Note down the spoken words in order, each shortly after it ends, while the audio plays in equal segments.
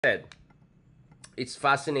said, it's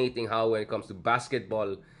fascinating how when it comes to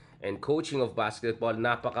basketball and coaching of basketball,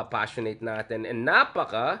 napaka-passionate natin and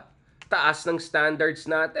napaka-taas ng standards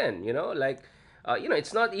natin.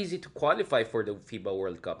 It's not easy to qualify for the FIBA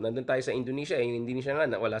World Cup. Nandun tayo sa Indonesia, Indonesia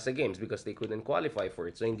nga wala sa games because they couldn't qualify for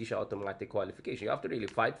it. So hindi siya automatic qualification. You have to really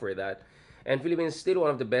fight for that. And Philippines is still one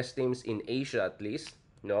of the best teams in Asia at least,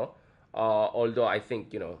 no? Although I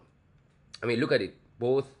think, I mean, look at it.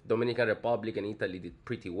 Both Dominican Republic and Italy did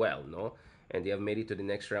pretty well, no? And they have made it to the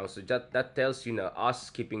next round. So that tells you, us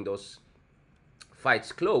keeping those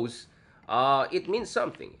fights close, it means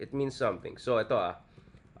something. It means something. So ito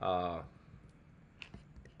uh,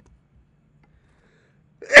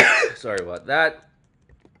 sorry about that.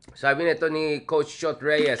 Sabi nito ni Coach Chot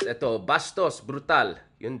Reyes, ito, bastos, brutal.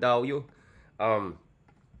 Um,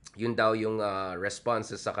 yun daw yung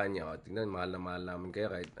responses sa kanya. O, tingnan, mahal na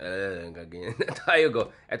kayo kahit, gaganyan na tayo go.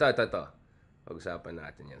 Ito. Pag-usapan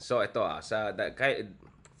natin yan. So, ito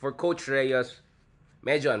for Coach Reyes,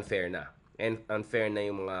 medyo unfair na. And unfair na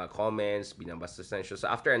yung mga comments, binabastos na siya. So,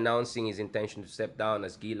 after announcing his intention to step down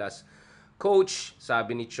as Gilas coach,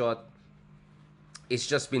 sabi ni Chot, it's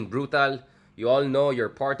just been brutal. You all know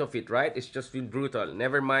you're part of it, right? It's just been brutal.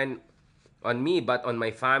 Never mind on me, but on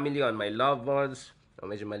my family, on my loved ones. Oh,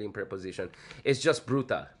 medyo mali yung preposition. It's just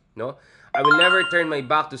brutal, no? I will never turn my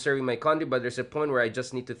back to serving my country, but there's a point where I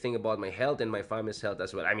just need to think about my health and my family's health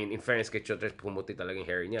as well. I mean, in fairness kay Chotres, pumuti talaga yung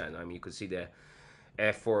hair niya. No? I mean, you could see the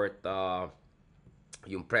effort,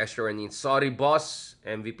 yung pressure and sorry boss.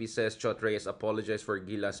 MVP says Chot Reyes apologized for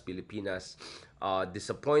Gilas Pilipinas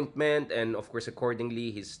disappointment, and of course accordingly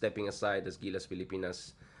he's stepping aside as Gilas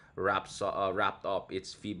Pilipinas wrapped up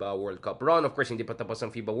its FIBA World Cup run. Of course hindi pa tapos ang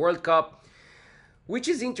FIBA World Cup, which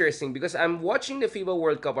is interesting because I'm watching the FIBA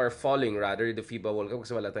World Cup, or following rather the FIBA World Cup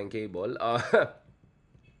kasi wala tayong cable,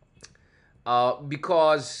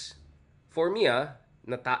 because for me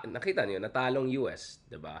nakita niyo natalong US,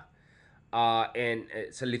 'di ba? And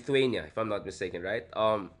sa Lithuania, if I'm not mistaken, right?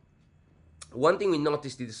 One thing we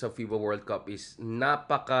noticed dito sa FIBA World Cup is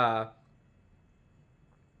napaka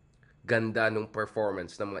ganda ng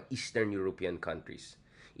performance ng mga Eastern European countries.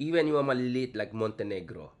 Even yung mga maliliit like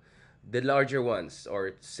Montenegro, the larger ones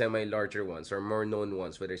or semi-larger ones or more known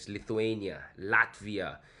ones, whether it's Lithuania,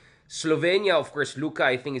 Latvia, Slovenia, of course, Luka,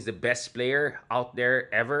 I think, is the best player out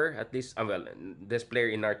there ever, at least, best player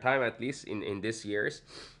in our time, at least, in this years.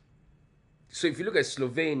 So if you look at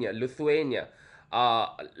Slovenia, Lithuania,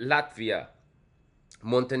 Latvia,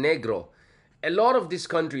 Montenegro, a lot of these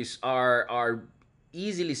countries are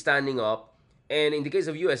easily standing up. And in the case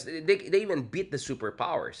of US, they even beat the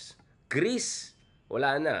superpowers. Greece,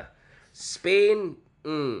 wala na. Spain,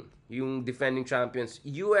 yung defending champions.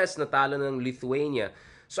 US, natalo ng Lithuania.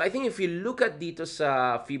 So I think if you look at dito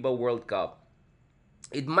sa FIBA World Cup,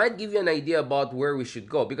 it might give you an idea about where we should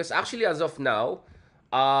go. Because actually, as of now,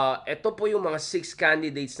 ito po yung mga 6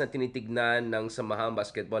 candidates na tinitignan ng Samahang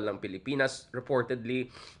Basketball ng Pilipinas reportedly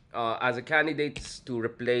as a candidates to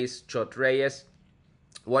replace Chot Reyes.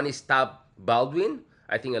 One is Tab Baldwin.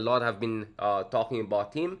 I think a lot have been talking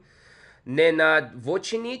about him. Nenad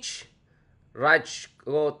Vocinic,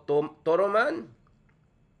 Rajko Toroman,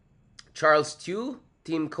 Charles Tew,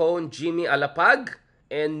 Tim Cohn, Jimmy Alapag,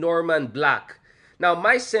 and Norman Black. Now,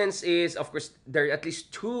 my sense is, of course, there are at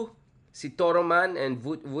least 2, si Toroman and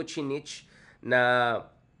Vucinic, na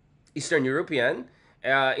Eastern European.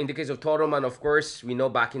 In the case of Toroman, of course, we know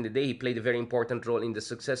back in the day he played a very important role in the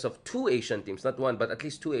success of 2 Asian teams, not one, but at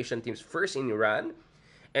least 2 Asian teams, first in Iran,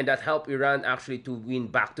 and that helped Iran actually to win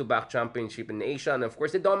back-to-back championship in Asia. And of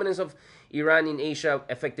course, the dominance of Iran in Asia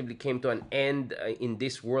effectively came to an end in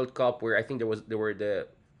this World Cup, where I think they were the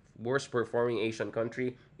worst performing Asian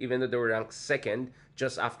country, even though they were ranked second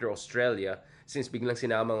just after Australia, since biglang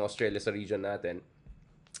sinama ang Australia sa region natin.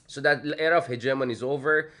 So that era of hegemony is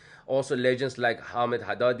over. Also, legends like Hamid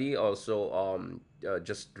Haddadi also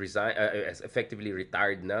just resigned, effectively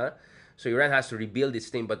retired na. So Iran has to rebuild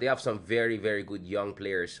its team, but they have some very, very good young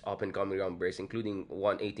players, up and coming young players, including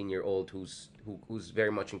one 18-year-old who's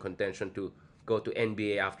very much in contention to go to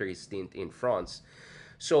NBA after his stint in France.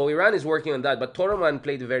 So Iran is working on that, but Toroman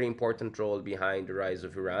played a very important role behind the rise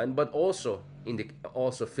of Iran, but also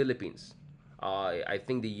also Philippines. I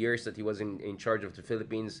think the years that he was in charge of the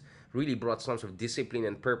Philippines really brought some sort of discipline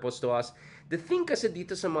and purpose to us. The thing kasi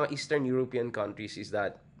dito sa mga Eastern European countries is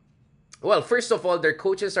that, well, first of all, their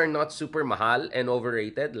coaches are not super mahal and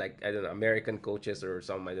overrated, like, I don't know, American coaches or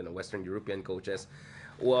some, I don't know, Western European coaches.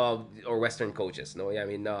 Well, or Western coaches. No, I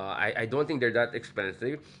mean, I don't think they're that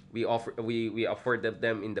expensive. We afforded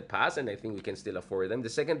them in the past, and I think we can still afford them.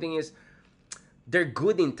 The second thing is they're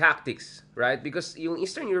good in tactics, right? Because yung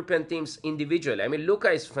Eastern European teams individually, I mean,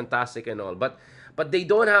 Luka is fantastic and all, but they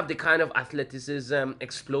don't have the kind of athleticism,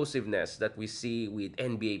 explosiveness that we see with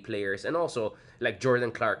NBA players and also like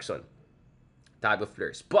Jordan Clarkson type of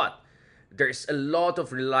players. But there's a lot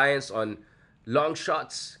of reliance on long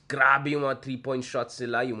shots. Grabe yung mga three-point shots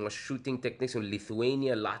nila, yung mga shooting techniques, yung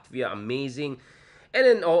Lithuania, Latvia, amazing.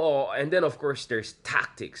 And then of course there's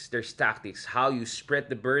tactics. There's tactics. How you spread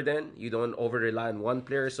the burden. You don't over rely on one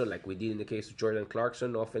player. So like we did in the case of Jordan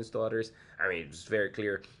Clarkson, no offense to others. I mean, it's very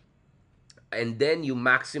clear. And then you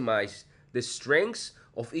maximize the strengths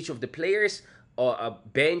of each of the players, a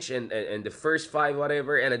bench and the first five,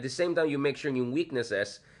 whatever. And at the same time, you make sure yung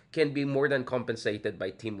weaknesses can be more than compensated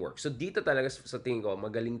by teamwork. So dito talaga sa tingin ko,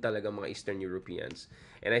 magaling talaga mga Eastern Europeans.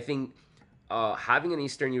 And I think having an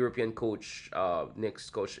Eastern European coach, next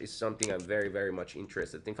coach, is something I'm very, very much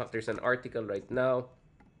interested. In fact, there's an article right now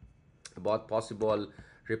about possible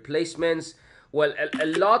replacements. Well, a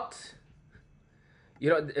lot,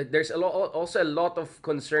 there's also a lot of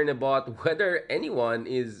concern about whether anyone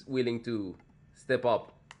is willing to step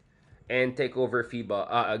up and take over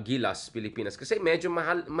FIBA, Gilas, Pilipinas. Kasi medyo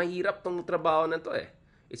mahirap tong trabaho na to eh.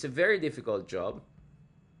 It's a very difficult job.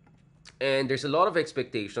 And there's a lot of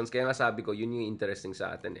expectations. Kaya nga sabi ko, yun yung interesting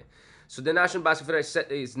sa atin eh. So the National Basketball Federation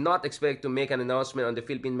is not expected to make an announcement on the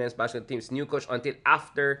Philippine men's basketball team's new coach until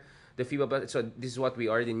after the FIBA. So this is what we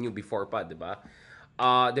already knew before pa, di ba?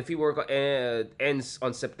 The FIBA work ends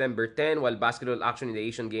on September 10, while basketball action in the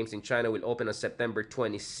Asian Games in China will open on September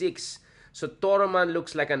 26. So Toroman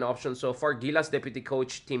looks like an option so far. Gilas deputy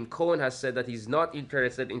coach Tim Cohn has said that he's not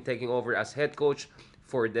interested in taking over as head coach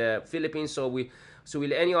for the Philippines. So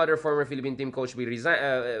will any other former Philippine team coach be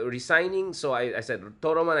resigning? So I said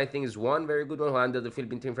Toroman, I think, is one very good one who handled the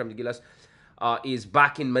Philippine team from the Gilas, is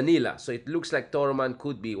back in Manila. So it looks like Toroman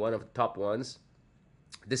could be one of the top ones.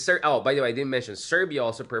 By the way, I didn't mention Serbia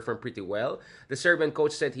also performed pretty well. The Serbian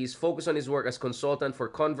coach said he's focused on his work as consultant for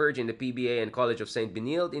Converge in the PBA and College of St.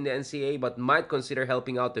 Benilde in the NCAA, but might consider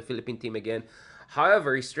helping out the Philippine team again.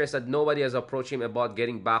 However, he stressed that nobody has approached him about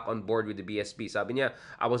getting back on board with the BSP. Sabi niya,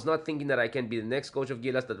 I was not thinking that I can be the next coach of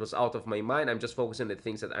Gilas. That was out of my mind. I'm just focusing on the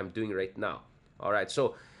things that I'm doing right now. All right,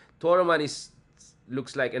 so Toroman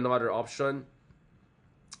looks like another option.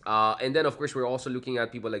 And then, of course, we're also looking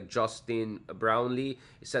at people like Justin Brownlee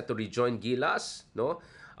is set to rejoin Gilas, no?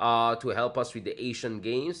 To help us with the Asian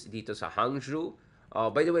Games dito sa Hangzhou.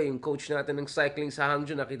 By the way, yung coach natin ng cycling sa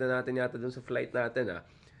Hangzhou, nakita natin yata dun sa flight natin, ah.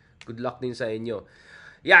 Good luck din sa inyo.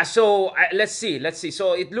 Yeah, so let's see.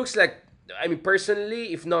 So it looks like, I mean,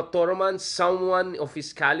 personally, if not Toroman, someone of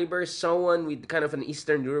his caliber, someone with kind of an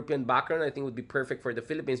Eastern European background, I think would be perfect for the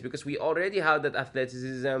Philippines because we already have that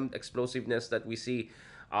athleticism, explosiveness that we see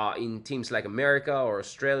in teams like America or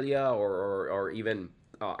Australia or even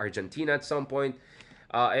Argentina at some point,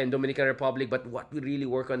 and Dominican Republic. But what we really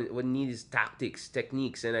work on, what we need is tactics,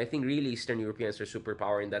 techniques, and I think really Eastern Europeans are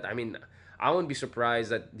superpower in that. I mean, I won't be surprised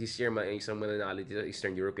that this year may isang mananalo dito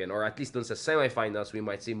Eastern European, or at least dun sa semifinals, we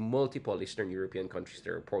might see multiple Eastern European countries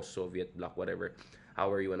there, post-Soviet bloc, whatever,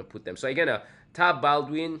 however you want to put them. So again, Tab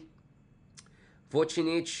Baldwin,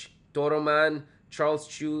 Vocinic, Toroman, Charles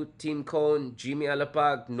Chu, Tim Cohn, Jimmy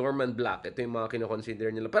Alapag, Norman Black. Ito yung mga kinoconsider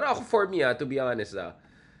nila. Pero ako, for me, to be honest,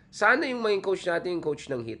 sana yung main coach natin yung coach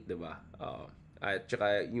ng Heat, di ba? At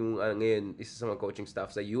saka yung ngayon, isa sa mga coaching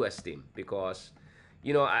staff sa US team. Because,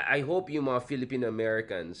 I hope yung mga Filipino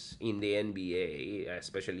Americans in the NBA,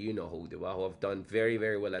 especially who, di ba, who have done very,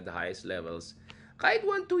 very well at the highest levels, kahit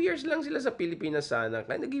 1-2 years lang sila sa Pilipinas sana,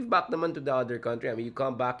 kind of give back naman to the other country. I mean, you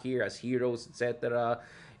come back here as heroes, etc.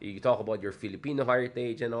 You talk about your Filipino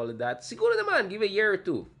heritage and all of that. Siguro naman, give a year or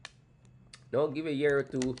two. No, give a year or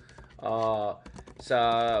two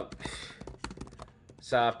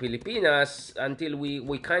sa Pilipinas until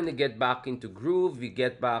we kind of get back into groove, we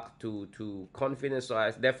get back to confidence. So I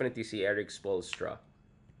definitely see Eric Spoelstra.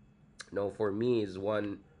 No, for me is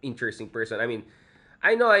one interesting person. I mean,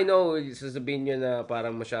 I know sasabihin nyo na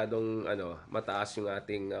parang masyadong mataas yung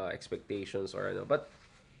ating expectations or but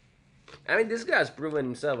I mean, this guy has proven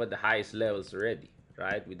himself at the highest levels already,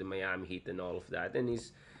 right? With the Miami Heat and all of that. And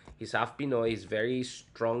he's half Pinoy. He's very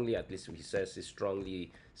strongly, at least he says, he's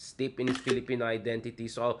strongly steeped in his Filipino identity.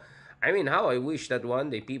 So, I mean, how I wish that one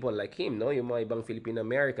day people like him, no? Yung mga ibang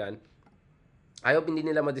Filipino-American, I hope hindi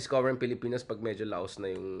nila ma-discover ang Pilipinas pag medyo laos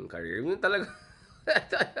na yung career. Yung talaga,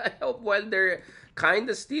 I hope while they're kind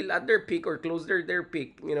of still at their peak or close their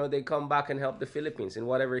peak, they come back and help the Philippines in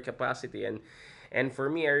whatever capacity. And for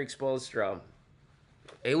me, Eric Spoelstra,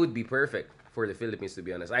 it would be perfect for the Philippines, to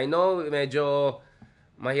be honest. I know medyo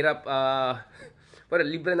mahirap But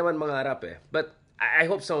libre naman mangarap eh. But I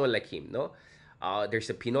hope someone like him, no? There's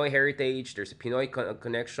a Pinoy heritage, there's a Pinoy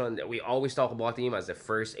connection. We always talk about him as the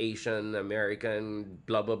first Asian American,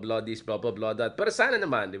 blah blah blah this, blah blah blah that. Pero sana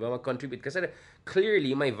naman, di ba, mag-contribute kasi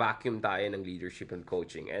clearly may vacuum tayo ng leadership and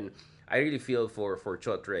coaching. And I really feel for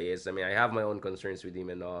Chot Reyes. I mean, I have my own concerns with him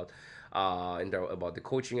and all, about the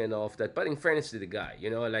coaching and all of that. But in fairness to the guy,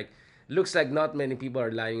 like looks like not many people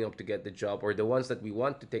are lining up to get the job, or the ones that we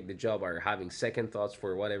want to take the job are having second thoughts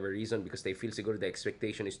for whatever reason because they feel siguro the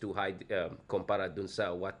expectation is too high kumpara dun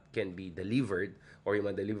sa what can be delivered or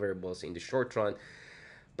yung mga deliverables in the short run.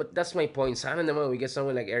 But that's my point. Sana naman we get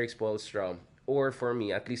someone like Eric Spoelstra, or for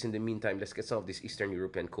me, at least in the meantime, let's get some of these Eastern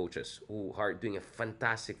European coaches who are doing a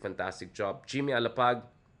fantastic, fantastic job. Jimmy Alapag,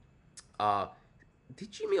 uh, did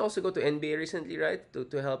Jimmy also go to NBA recently, right?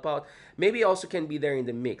 To help out. Maybe also can be there in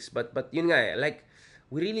the mix. But yun nga like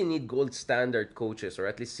we really need gold standard coaches, or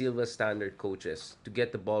at least silver standard coaches, to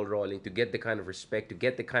get the ball rolling, to get the kind of respect, to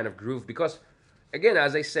get the kind of groove. Because again,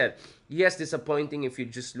 as I said, yes, disappointing if you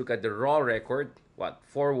just look at the raw record, what,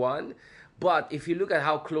 4-1. But if you look at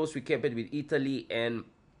how close we kept it with Italy and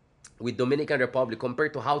with Dominican Republic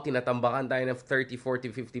compared to how tinatambakan tayo ng 30,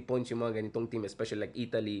 40, 50 points yung mga ganitong team, especially like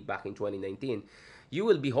Italy back in 2019, you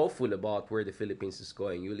will be hopeful about where the Philippines is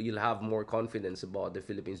going. You'll have more confidence about the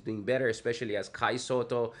Philippines doing better, especially as Kai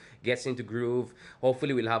Soto gets into groove.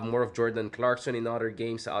 Hopefully, we'll have more of Jordan Clarkson in other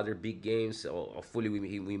games, other big games. Hopefully,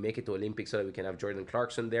 we make it to Olympics so that we can have Jordan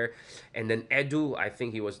Clarkson there. And then Edu, I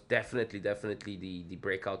think he was definitely the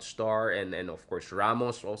breakout star. And of course,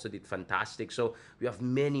 Ramos also did fantastic. So we have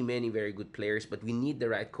many very good players, but we need the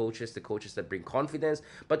right coaches, the coaches that bring confidence,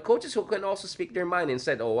 but coaches who can also speak their mind and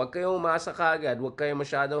said, oh, wag kayong umasa kagad, wag kayo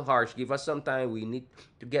masyadong harsh, give us some time, we need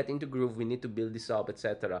to get into groove, we need to build this up,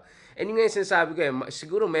 etc. And yun nga yung sinasabi ko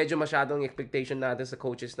siguro medyo masyadong expectation natin sa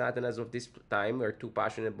coaches natin as of this time, we're too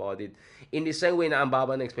passionate about it, in the same way na ang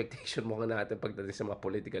baba ng expectation mo natin pagdating sa mga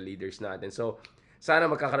political leaders natin. So, sana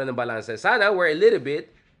magkakaroon ng balance. Sana we're a little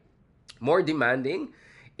bit more demanding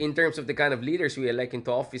in terms of the kind of leaders we elect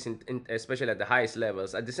into office, especially at the highest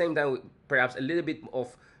levels. At the same time, perhaps a little bit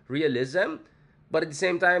of realism, but at the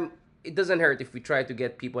same time, it doesn't hurt if we try to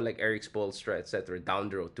get people like Eric Spoelstra, etc., down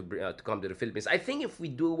the road to come to the Philippines. I think if we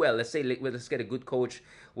do well, let's say let's get a good coach,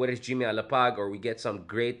 whether it's Jimmy Alapag or we get some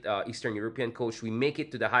great Eastern European coach, we make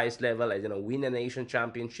it to the highest level, win a nation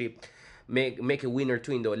championship, make a win or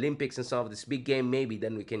two in the Olympics and some of this big game, maybe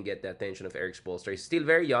then we can get the attention of Eric Spoelstra. He's still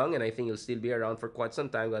very young, and I think he'll still be around for quite some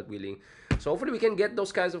time, God willing. So hopefully we can get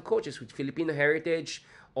those kinds of coaches with Filipino heritage,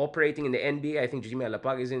 operating in the NBA. I think Jimmy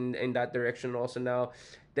Alapag is in that direction also now.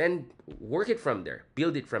 Then work it from there.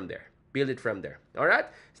 Build it from there. Build it from there. All right?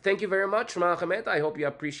 Thank you very much, mga kameta. I hope you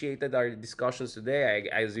appreciated our discussions today.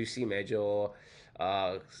 As you see, medyo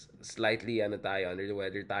slightly under the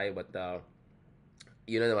weather tayo, but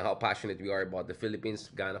you know how passionate we are about the Philippines,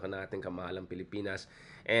 gaano ka natin kamahal ang Pilipinas.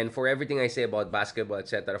 And for everything I say about basketball,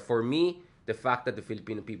 etc., for me, the fact that the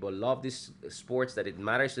Filipino people love this sports, that it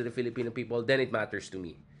matters to the Filipino people, then it matters to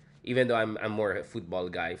me. Even though I'm more a football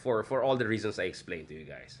guy for all the reasons I explained to you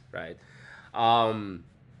guys, right? Um,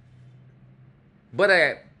 but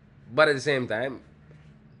at the same time,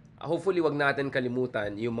 hopefully wag natin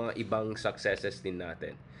kalimutan yung mga ibang successes din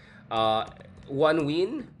natin. One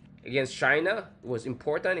win against China was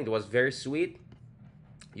important. It was very sweet.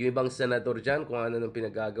 Yung ibang senador dyan, kung ano nang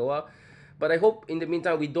pinagagawa. But I hope in the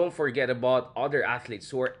meantime, we don't forget about other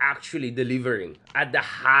athletes who are actually delivering at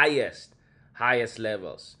the highest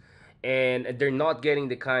levels. And they're not getting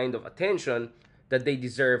the kind of attention that they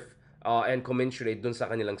deserve and commensurate dun sa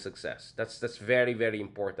kanilang success. That's very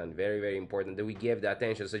important. Very important that we give the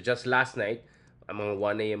attention. So just last night, mga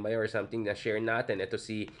 1 a.m. or something, na share natin, ito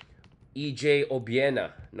si EJ Obiena,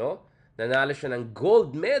 no? Nanalo siya ng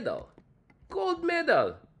gold medal. Gold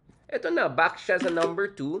medal. Ito na, back siya sa number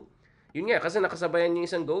 2. Yun nga, kasi nakasabayan niya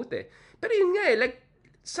isang GOAT eh. Pero yun nga like,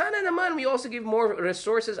 sana naman we also give more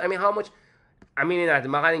resources. I mean, how much, aminin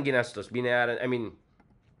natin, makaling ginastos, binayaran,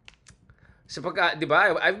 di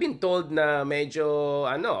ba, I've been told na medyo,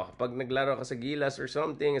 pag naglaro ka sa Gilas or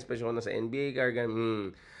something, especially kung nasa NBA ka,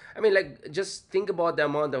 like, just think about the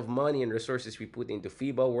amount of money and resources we put into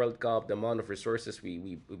FIBA World Cup, the amount of resources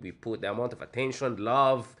we put, the amount of attention,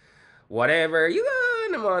 love, whatever,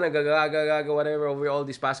 whatever, over all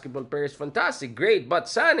these basketball players. Fantastic, great. But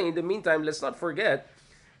sana, in the meantime, let's not forget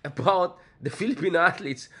about the Filipino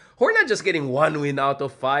athletes who are not just getting 1 win out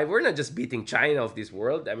of 5. We're not just beating China of this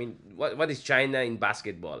world. I mean, what is China in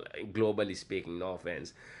basketball, globally speaking? No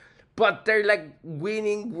offense. But they're like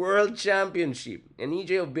winning world championship. And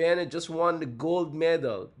EJ Obiena just won the gold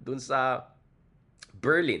medal dun sa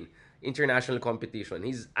Berlin. international competition.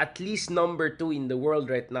 He's at least number two in the world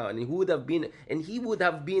right now, and he would have been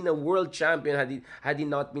a world champion had he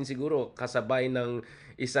not been siguro kasabay ng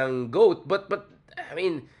isang goat. But I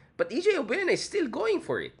mean, but EJ Obena is still going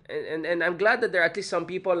for it, and I'm glad that there are at least some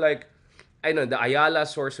people like I know the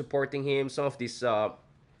Ayalas who are supporting him. Some of these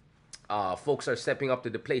folks are stepping up to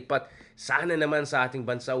the plate. But sana naman sa ating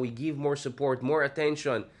bansa, we give more support, more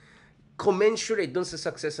attention, commensurate dun sa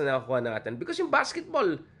success na nakakuha natin. Because yung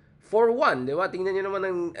basketball, for one, di ba? Tingnan nyo naman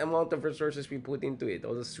ang amount of resources we put into it.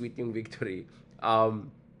 Also sweet yung victory.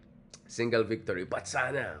 Single victory. But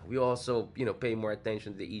sana, we also, pay more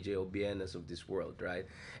attention to the EJ Obienas of this world, right?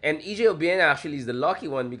 And EJ Obiena actually is the lucky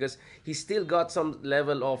one because he still got some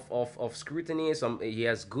level of scrutiny. He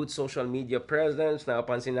has good social media presence.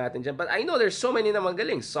 Nakapansin natin dyan. But I know there's so many na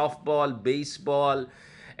magaling. Softball, baseball,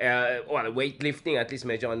 weightlifting, at least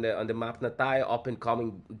medyo on the map na tayo. Up and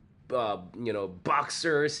coming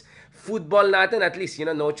boxers. Football natin, at least,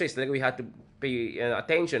 no choice. Like, we had to pay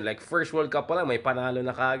attention. Like, first World Cup pa lang, may panalo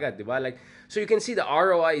na kaagad, di ba? Like, so you can see the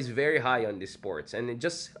ROI is very high on these sports. And it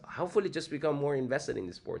just, hopefully, just become more invested in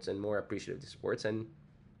the sports and more appreciative of the sports. And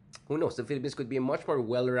who knows, the Philippines could be a much more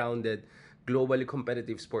well-rounded, globally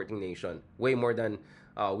competitive sporting nation. Way more than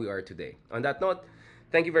we are today. On that note,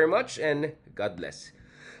 thank you very much and God bless.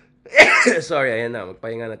 Sorry, ayan na.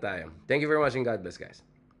 Magpahinga na tayo. Thank you very much and God bless, guys.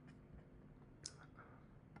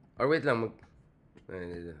 Or wait lang,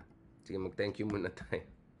 sige, mag-thank you muna tayo.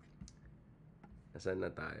 Nasaan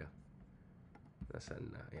na tayo?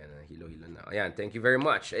 Nasaan na? Ayan na, hilo-hilo na. Ayan, thank you very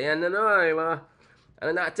much. Ayan na mga,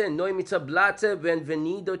 natin, Noy Mitsablate,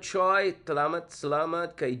 Benvenido Choi,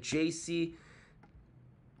 salamat kay JC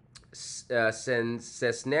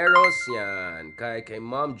Cisneros, yan. Kay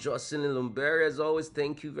Ma'am Jocelyn Lumbere, as always,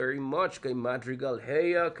 thank you very much. Kay Madrigal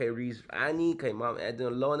Heya, kay Riz Annie, kay Ma'am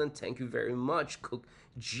Edna Lonan, thank you very much. Cook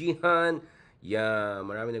Jihan, yeah,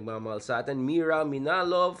 marami nagmamahal sa atin. Mira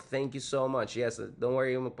Minalov, thank you so much. Yes, don't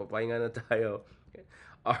worry, magpapahinga na tayo.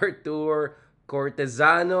 Arthur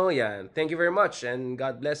Cortezano, yan. Thank you very much and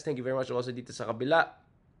God bless. Thank you very much also dito sa kabila.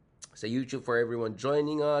 Sa YouTube for everyone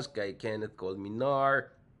joining us. Kay Kenneth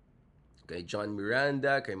Colminar, kay John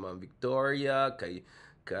Miranda, kay Ma'am Victoria, kay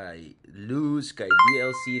Luz, kay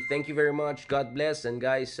DLC. Thank you very much. God bless and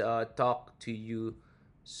guys, talk to you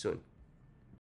soon.